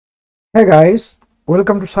Hey guys,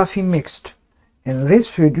 welcome to Safi Mixed. In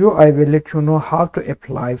this video, I will let you know how to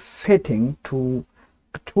apply fitting to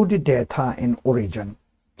 2D data in Origin.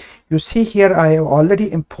 You see here, I have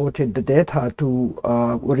already imported the data to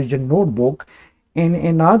Origin notebook, and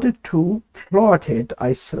in order to plot it,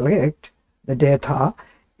 I select the data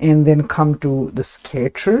and then come to the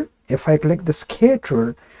scatter. If I click the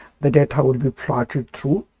scatter, the data will be plotted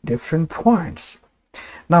through different points.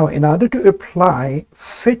 Now, in order to apply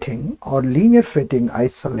fitting or linear fitting, I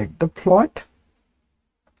select the plot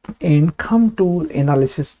and come to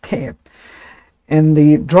Analysis tab. In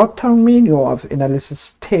the drop-down menu of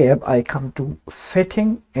Analysis tab, I come to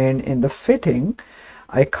Fitting, and in the Fitting,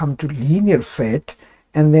 I come to Linear Fit,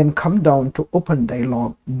 and then come down to Open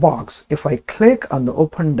Dialog box. If I click on the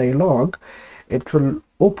Open Dialog, it will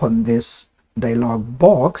open this dialog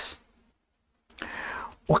box.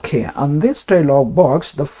 Okay, on this dialog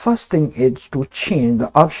box, the first thing is to change the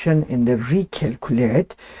option in the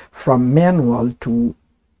recalculate from manual to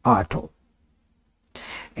auto.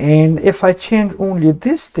 And if I change only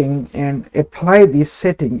this thing and apply this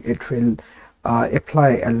setting, it will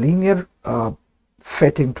apply a linear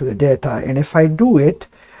fitting to the data. And if I do it,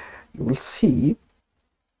 you will see,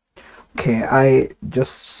 okay, I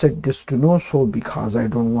just set this to no show because I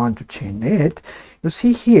don't want to change it. You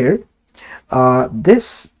see here,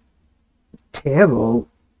 this table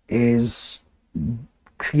is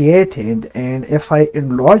created, and if I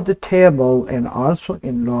enlarge the table and also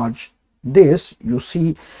enlarge this, you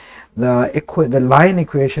see the line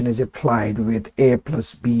equation is applied with a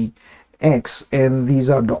plus b x, and these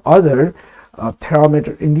are the other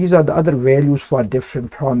parameter, and these are the other values for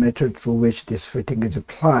different parameters through which this fitting is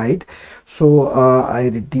applied. So I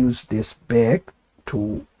reduce this back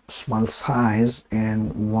to small size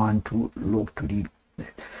and want to look to the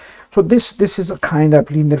so this is a kind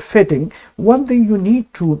of linear fitting. One thing you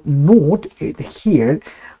need to note it here,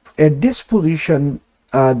 at this position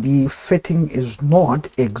the fitting is not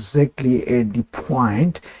exactly at the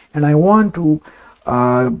point, and I want to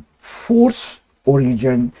force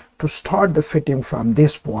Origin to start the fitting from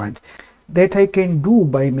this point. That I can do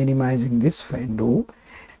by minimizing this window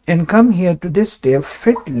and come here to this tab,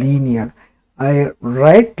 Fit Linear. I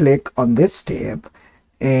right click on this tab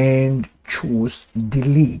and choose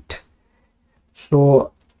delete.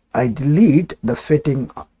 So I delete the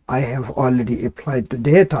fitting I have already applied to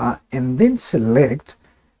data, and then select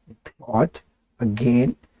plot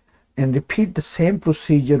again and repeat the same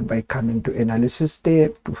procedure by coming to Analysis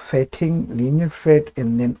tab, to Fitting, Linear Fit,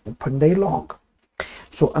 and then Open Dialog.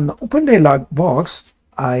 So on the Open Dialog box,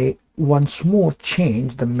 I once more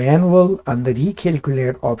change the manual and the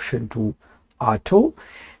recalculate option to auto,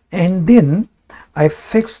 and then I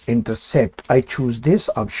fix intercept. I choose this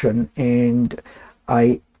option and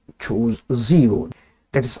I choose 0.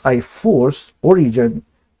 That is, I force Origin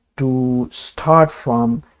to start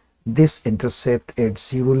from this intercept at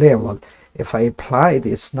 0 level. If I apply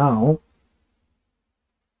this now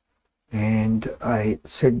and I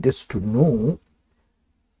set this to no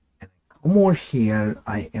and come over here,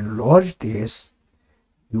 I enlarge this,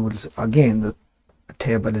 you will again the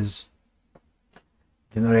table is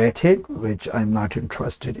generated, which I'm not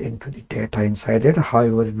interested into the data inside it.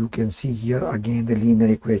 However, you can see here again the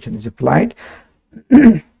linear equation is applied.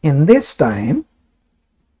 In this time,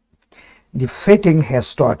 the fitting has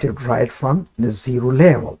started right from the 0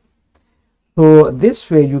 level. So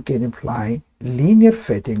this way you can apply linear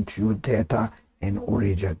fitting to your data in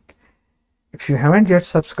Origin. If you haven't yet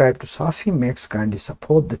subscribed to Safi Mix, kindly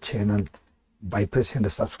support the channel by pressing the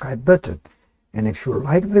subscribe button. And if you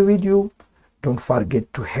like the video, don't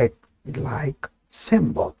forget to hit the like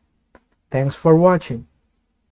symbol. Thanks for watching.